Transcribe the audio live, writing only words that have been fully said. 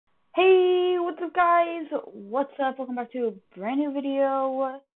Hey, what's up guys? What's up? Welcome back to a brand new video.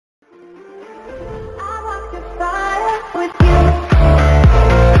 I walk the fire with you.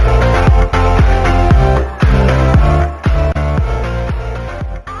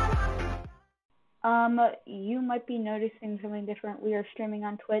 You might be noticing something different. We are streaming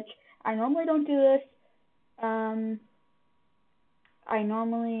on Twitch. I normally don't do this. I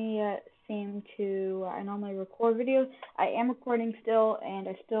normally record videos. I am recording still, and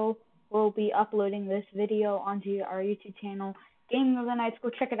I still will be uploading this video onto our YouTube channel, Gaming of the Nights. Go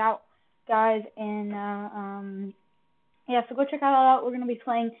check it out, guys. And yeah, so go check it out. We're gonna be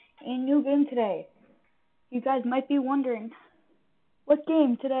playing a new game today. You guys might be wondering, what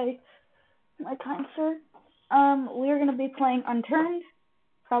game today, my kind sir? We are gonna be playing UNTURNED.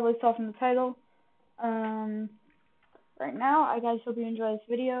 Probably saw from the title. Right now, I guys hope you enjoy this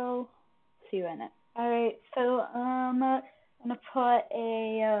video. See you in it. Alright, so I'm gonna put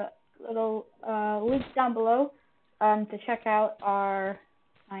a little link down below to check out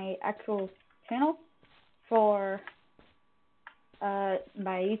my actual channel for my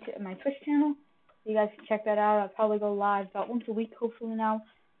Twitch channel. You guys can check that out. I'll probably go live about once a week, hopefully now.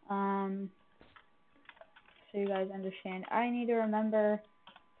 So you guys understand. I need to remember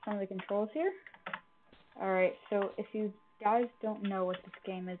some of the controls here. Alright, so if you guys don't know what this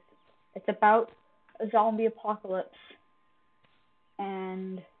game is, it's about a zombie apocalypse.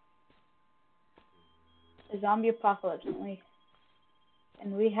 And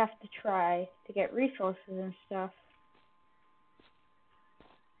we have to try to get resources and stuff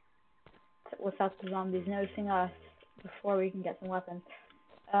without the zombies noticing us before we can get some weapons.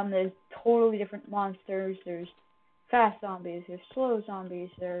 There's totally different monsters. There's fast zombies, there's slow zombies,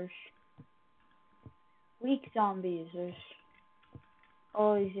 there's weak zombies, there's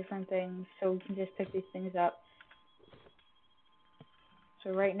all these different things, so we can just pick these things up.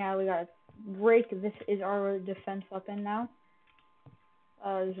 So right now we got a rake. This is our defense weapon now.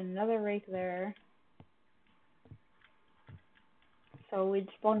 There's another rake there. So we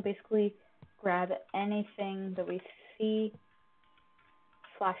just want to basically grab anything that we see.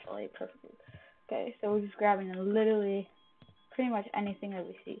 Flashlight, perfect. Okay, so we're just grabbing literally pretty much anything that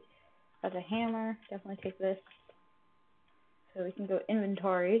we see. That's a hammer, definitely take this. So we can go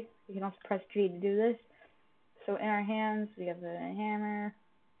inventory. We can also press G to do this. So in our hands, we have the hammer.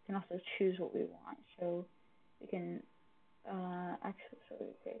 We can also choose what we want. So we can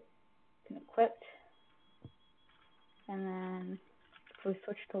we can equip. And then if we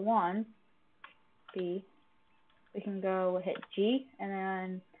switch to 1, B, we can go hit G, and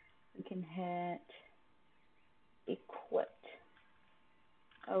then we can hit equipped.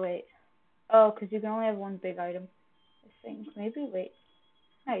 Oh wait. Oh, because you can only have one big item, I think. Maybe, wait.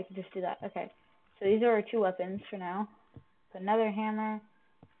 No, you can just do that. Okay. So these are our 2 weapons for now. Another hammer.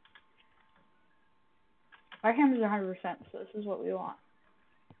 Our hammers are 100%, so this is what we want.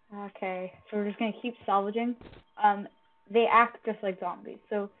 Okay, so we're just going to keep salvaging. They act just like zombies.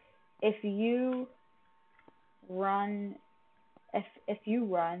 So if you run, if you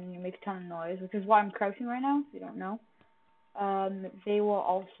run and you make a ton of noise, which is why I'm crouching right now, if you don't know, they will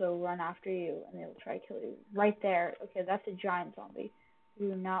also run after you, and they will try to kill you. Right there. Okay, that's a giant zombie. We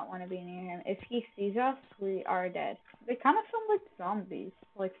do not want to be near him. If he sees us, we are dead. They kind of sound like zombies,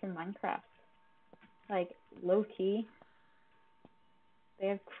 like from Minecraft. Like, low-key. They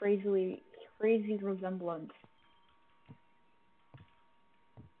have crazy resemblance.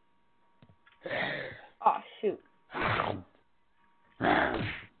 Oh, shoot.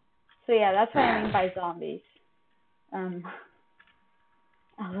 So yeah, that's what I mean by zombies. I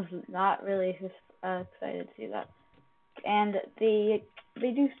was not really excited to see that. And they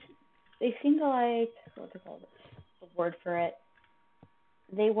seem to like, what's it called? The word for it.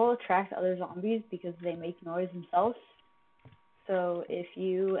 They will attract other zombies because they make noise themselves. So if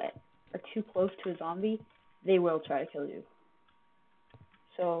you are too close to a zombie, they will try to kill you.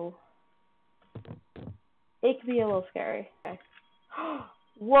 So it can be a little scary. Okay.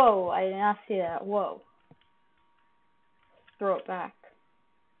 Whoa, I did not see that. Whoa. Throw it back.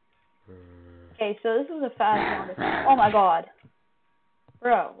 Okay, so this was a fast zombie. Oh my god.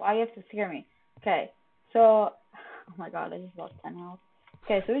 Bro, why do you have to scare me? Okay, so, oh my god, I just lost 10 health.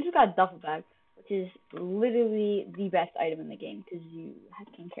 Okay, so we just got a duffel bag, which is literally the best item in the game, because you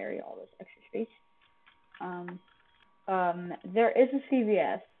can carry all this extra space. There is a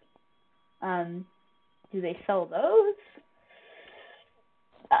CVS. Do they sell those?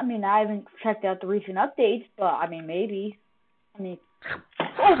 I mean, I haven't checked out the recent updates, but I mean, maybe. I mean,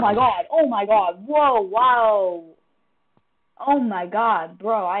 oh my god, whoa, wow. Oh my god,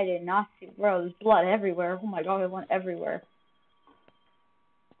 bro, I did not see, bro, there's blood everywhere. Oh my god, it went everywhere.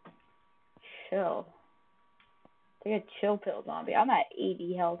 chill. Take a chill pill, zombie. I'm at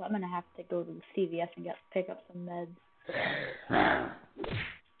 80 health. I'm gonna have to go to the CVS and pick up some meds.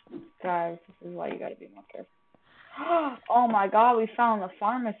 Guys, this is why you gotta be more careful. Oh my god, we found the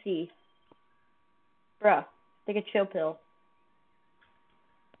pharmacy. Bruh, take a chill pill.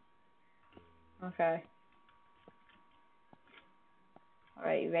 Okay.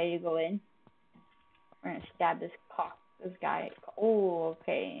 Alright, you ready to go in? We're gonna stab this guy. Oh,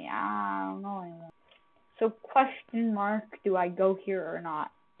 okay. I don't know anymore. So, question mark, do I go here or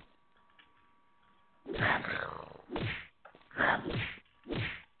not?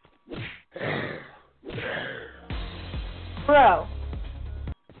 Bro.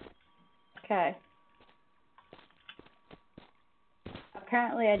 Okay.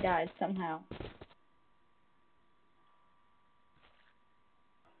 Apparently I died somehow.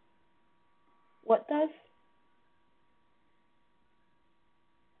 What does?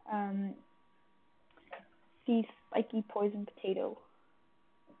 See spiky poison potato.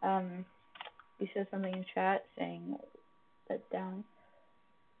 You said something in chat saying that down.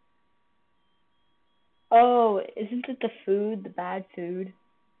 Oh, isn't it the food, the bad food,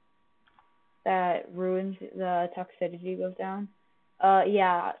 that ruins the toxicity goes down?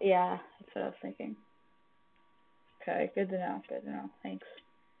 Yeah, that's what I was thinking. Okay, good to know, thanks.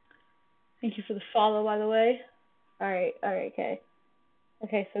 Thank you for the follow, by the way. Alright, okay.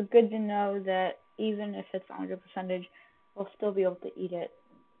 Okay, so good to know that even if it's 100%, we'll still be able to eat it,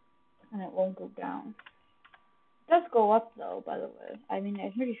 and it won't go down. It does go up, though, by the way. I mean,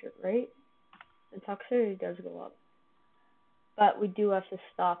 I'm pretty sure, right? The toxicity does go up. But we do have to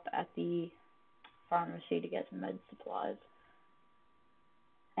stop at the pharmacy to get some med supplies.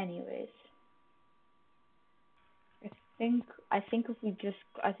 Anyways. I think if we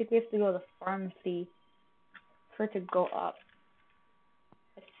have to go to the pharmacy for it to go up.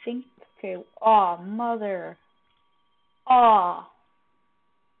 Okay, mother. Oh,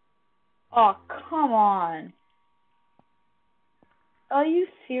 come on. Are you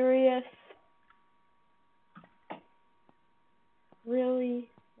serious?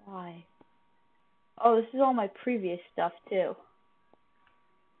 Really? Why? Oh, this is all my previous stuff, too.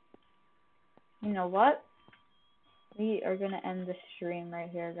 You know what? We are gonna end the stream right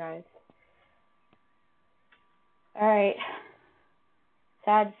here, guys. Alright.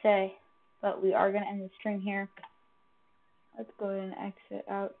 Sad to say, but we are gonna end the stream here. Let's go ahead and exit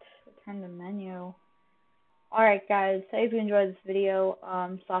out, return to menu. Alright guys, I hope you enjoyed this video,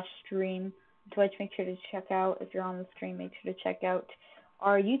 / stream. Twitch, make sure to check out, if you're on the stream, make sure to check out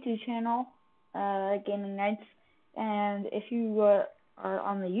our YouTube channel, Gaming Nights. And if you are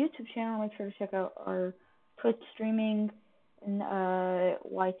on the YouTube channel, make sure to check out our Twitch streaming, and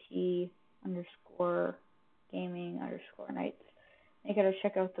YT_gaming_nights. Make sure to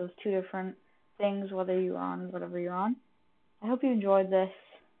check out those two different things, whether you're on whatever you're on. I hope you enjoyed this.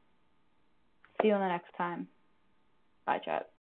 See you in the next time. Bye, chat.